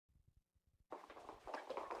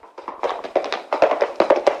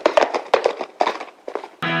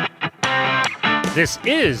This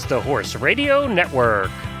is the Horse Radio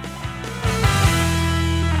Network.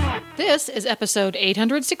 This is episode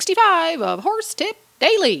 865 of Horse Tip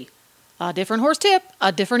Daily. A different horse tip,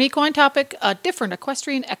 a different equine topic, a different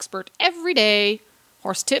equestrian expert every day.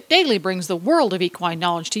 Horse Tip Daily brings the world of equine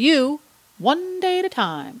knowledge to you, one day at a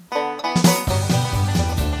time.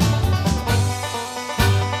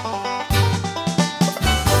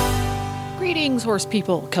 Greetings, horse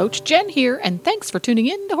people. Coach Jen here, and thanks for tuning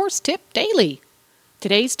in to Horse Tip Daily.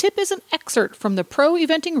 Today's tip is an excerpt from the Pro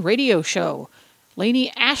Eventing Radio Show.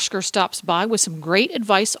 Laine Ashker stops by with some great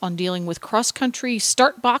advice on dealing with cross-country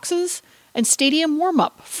start boxes and stadium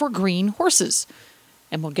warm-up for green horses.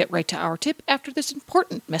 And we'll get right to our tip after this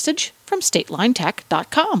important message from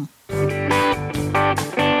StatelineTack.com.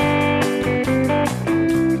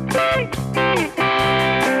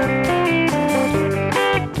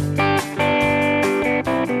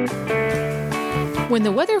 When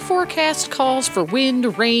the weather forecast calls for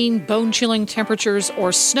wind, rain, bone-chilling temperatures,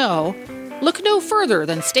 or snow, look no further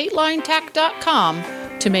than StatelineTack.com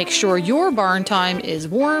to make sure your barn time is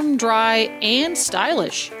warm, dry, and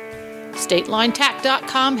stylish.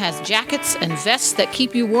 StatelineTack.com has jackets and vests that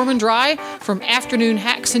keep you warm and dry from afternoon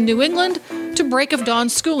hacks in New England to break of dawn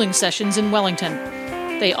schooling sessions in Wellington.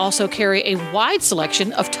 They also carry a wide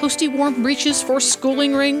selection of toasty warm breeches for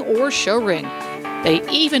schooling ring or show ring. They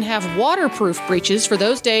even have waterproof breeches for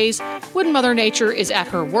those days when Mother Nature is at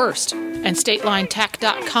her worst. And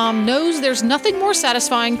StatelineTack.com knows there's nothing more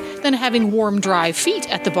satisfying than having warm, dry feet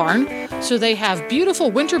at the barn, so they have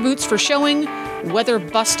beautiful winter boots for showing,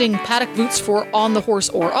 weather-busting paddock boots for on the horse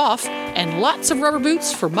or off, and lots of rubber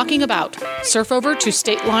boots for mucking about. Surf over to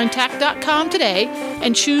StatelineTack.com today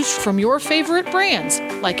and choose from your favorite brands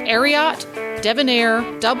like Ariat, Debonair,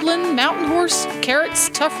 Dublin, Mountain Horse, Carrots,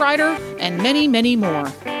 Tough Rider, and many, many more.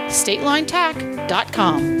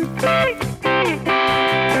 StatelineTack.com.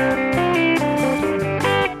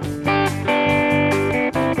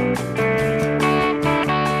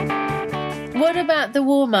 What about the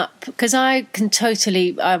warm-up? Because I can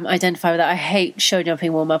totally identify with that. I hate show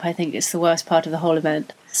jumping warm-up. I think it's the worst part of the whole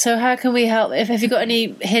event. So how can we help? Have you got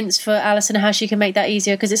any hints for Alison how she can make that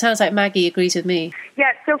easier? Because it sounds like Maggie agrees with me.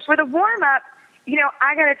 Yeah, so for the warm-up,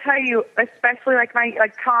 I got to tell you, especially like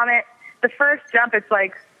Comet, the first jump, it's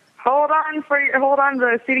like, hold on to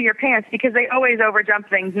the seat of your pants because they always overjump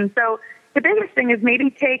things. And so the biggest thing is maybe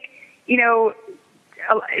take,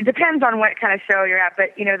 it depends on what kind of show you're at,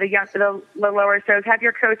 but, the lower shows, have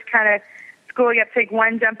your coach kind of school you up, take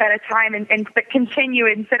one jump at a time but continue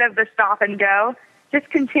instead of the stop and go. Just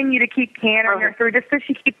continue to keep cantering her through just so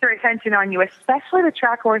she keeps her attention on you, especially the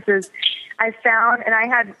track horses. I've found, and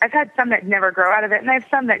I've had some that never grow out of it, and I have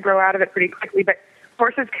some that grow out of it pretty quickly, but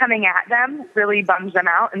horses coming at them really bums them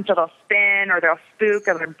out, and so they'll spin or they'll spook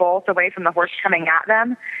or they'll bolt away from the horse coming at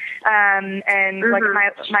them.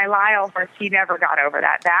 Like my Lyle horse, he never got over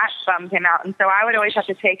that. That bummed him out, and so I would always have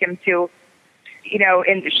to take him to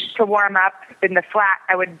warm up in the flat.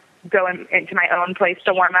 I would go into my own place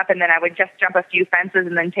to warm up, and then I would just jump a few fences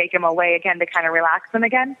and then take him away again to kind of relax them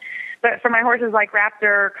again. But for my horses like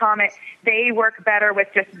Raptor, Comet, they work better with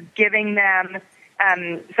just giving them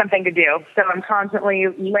something to do. So I'm constantly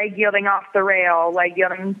leg yielding off the rail, leg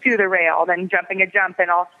yielding to the rail, then jumping a jump,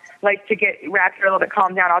 and I'll like to get Raptor a little bit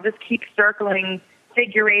calmed down. I'll just keep circling,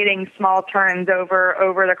 figurating small turns over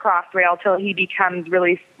the cross rail till he becomes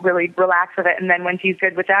really, really relaxed with it. And then once he's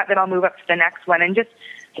good with that, then I'll move up to the next one and just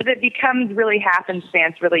so that it becomes really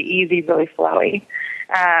happenstance, really easy, really flowy.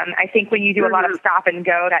 I think when you do a lot of stop and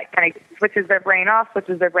go, that kind of switches their brain off,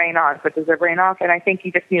 switches their brain on, switches their brain off, and I think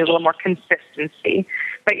you just need a little more consistency.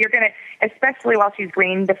 But you're going to, especially while she's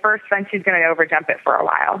green, the first run she's going to overjump it for a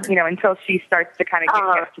while, until she starts to kind of get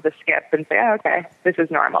used to the skip and say, oh, okay, this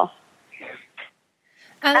is normal.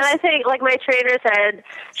 And I think, like my trainer said,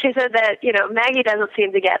 she said that, Maggie doesn't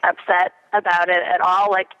seem to get upset about it at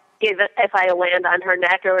all. Like, even if I land on her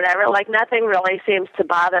neck or whatever, like nothing really seems to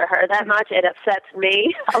bother her that much. It upsets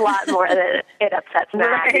me a lot more than it upsets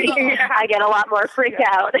Maggie. Yeah. I get a lot more freak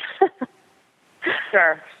out.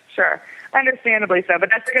 Sure. Understandably so,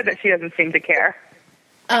 but that's good that she doesn't seem to care.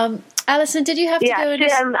 Alison, did you have to go in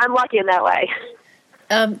I'm lucky in that way.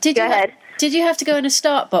 Go ahead. Did you have to go in a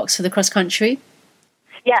start box for the cross country?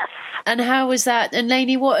 Yes. And how was that? And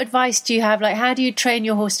Laine, what advice do you have? Like, how do you train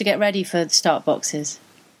your horse to get ready for the start boxes?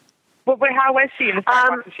 Well, but how was she in the start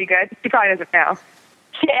box? Was she good? She probably doesn't know.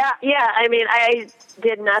 Yeah. I mean, I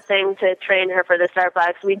did nothing to train her for the start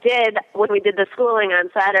box. We did, when we did the schooling on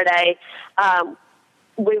Saturday,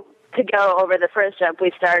 to go over the first jump,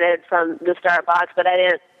 we started from the start box, but I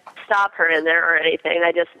didn't stop her in there or anything.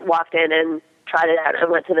 I just walked in and trotted out and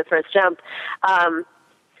went to the first jump.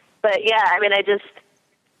 But yeah, I mean, I just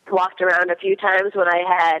walked around a few times when I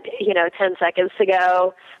had, 10 seconds to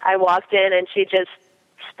go. I walked in and she just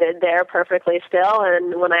stood there perfectly still.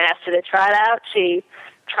 And when I asked her to trot out, she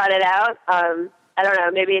trotted out. I don't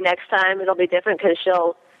know, maybe next time it'll be different because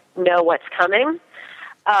she'll know what's coming.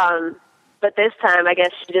 But this time, I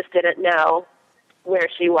guess she just didn't know where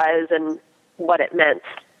she was and what it meant.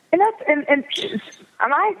 And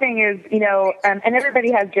my thing is, and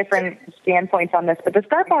everybody has different standpoints on this, but the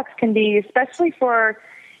start box can be, especially for,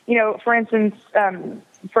 for instance,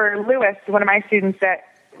 for Lewis, one of my students that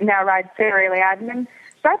now rides Fairly Admin,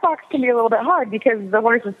 start box can be a little bit hard because the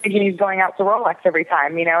horse is thinking he's going out to Rolex every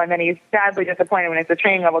time, and then he's sadly disappointed when it's a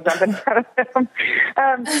training level jump in front of him.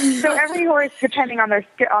 So every horse, depending on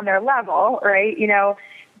their level, right,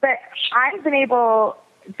 but I've been able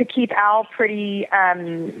to keep Al pretty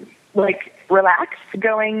relaxed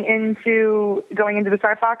going into the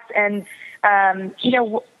start box, and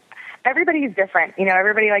everybody's different.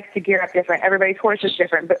 Everybody likes to gear up different. Everybody's horse is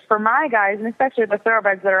different. But for my guys, and especially the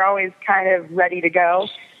thoroughbreds that are always kind of ready to go,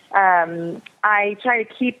 I try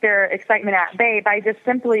to keep their excitement at bay by just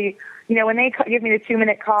simply, when they give me the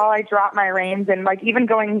 2-minute call, I drop my reins, and even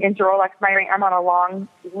going into Rolex, I'm on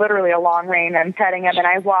literally a long rein. I'm petting him, and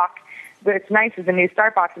I walk. But it's nice with the new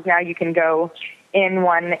start boxes now. You can go in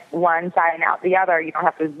one side and out the other. You don't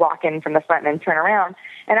have to walk in from the front and then turn around.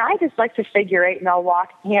 And I just like to figure eight, and I'll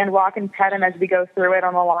hand walk and pet him as we go through it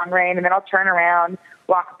on the long rein, and then I'll turn around,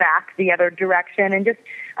 walk back the other direction, and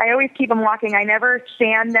I always keep them walking. I never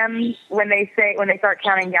stand them when they start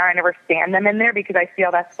counting down. I never stand them in there because I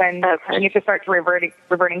feel that's when you have to start to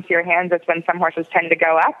reverting to your hands. That's when some horses tend to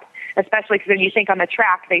go up, especially because when you think on the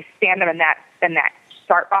track, they stand them in that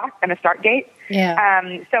start box and a start gate. Yeah.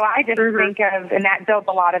 So I just think of, and that builds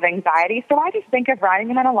a lot of anxiety. So I just think of riding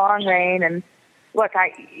them on a long rein. And look,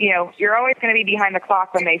 you're always going to be behind the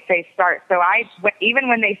clock when they say start. So even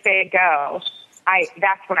when they say go,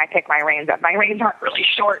 that's when I pick my reins up. My reins aren't really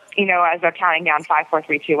short, as they're counting down 5, 4,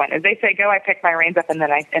 3, 2, 1. As they say go, I pick my reins up, and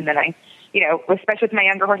then I, especially with my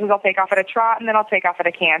younger horses, I'll take off at a trot, and then I'll take off at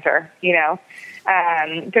a canter,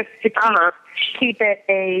 just to keep it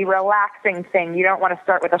a relaxing thing. You don't want to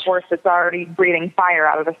start with a horse that's already breathing fire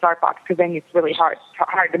out of the start box, because then it's really hard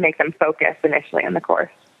to make them focus initially in the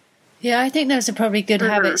course. Yeah, I think those are probably good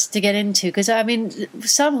habits to get into, because,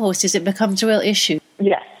 some horses, it becomes a real issue.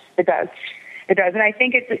 Yes, it does. It does. And I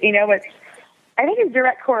think it's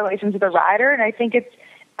direct correlation to the rider. And I think it's,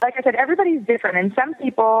 like I said, everybody's different. And some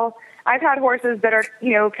people, I've had horses that are,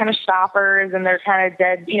 kind of stoppers, and they're kind of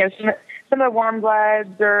dead. Some of the warm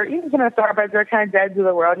bloods, or even some of the thoroughbreds are kind of dead to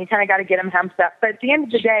the world, and you kind of got to get them humped up. But at the end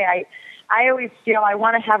of the day, I always feel I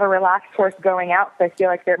want to have a relaxed horse going out, so I feel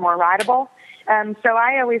like they're more rideable. So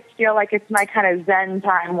I always feel like it's my kind of zen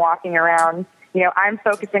time walking around. I'm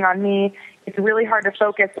focusing on me. It's really hard to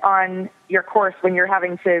focus on your course when you're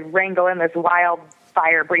having to wrangle in this wild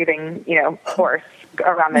fire-breathing, horse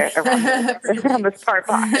around the start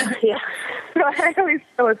box. Yeah. So I always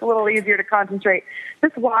feel it's a little easier to concentrate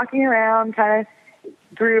just walking around, kind of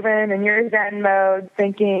grooving in your zen mode,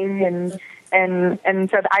 thinking, and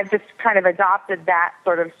so I've just kind of adopted that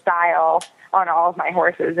sort of style on all of my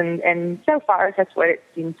horses, and so far that's what it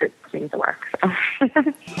seems to work. So.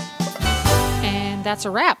 And that's a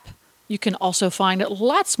wrap. You can also find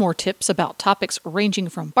lots more tips about topics ranging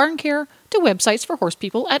from barn care to websites for horse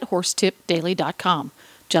people at horsetipdaily.com.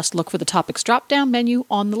 Just look for the topics drop-down menu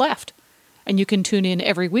on the left. And you can tune in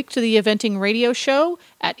every week to the Eventing Radio Show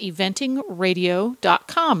at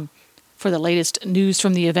eventingradio.com for the latest news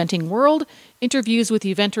from the eventing world, interviews with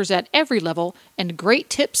eventers at every level, and great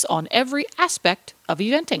tips on every aspect of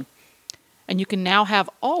eventing. And you can now have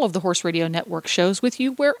all of the Horse Radio Network shows with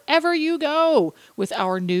you wherever you go with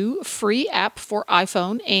our new free app for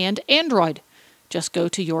iPhone and Android. Just go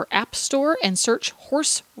to your app store and search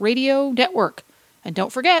Horse Radio Network. And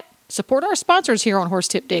don't forget, support our sponsors here on Horse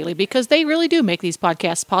Tip Daily, because they really do make these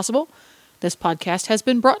podcasts possible. This podcast has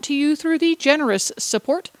been brought to you through the generous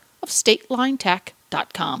support of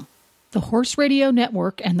Statelinetack.com. The Horse Radio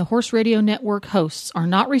Network and the Horse Radio Network hosts are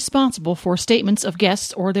not responsible for statements of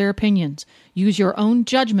guests or their opinions. Use your own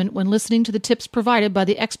judgment when listening to the tips provided by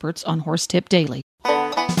the experts on Horse Tip Daily.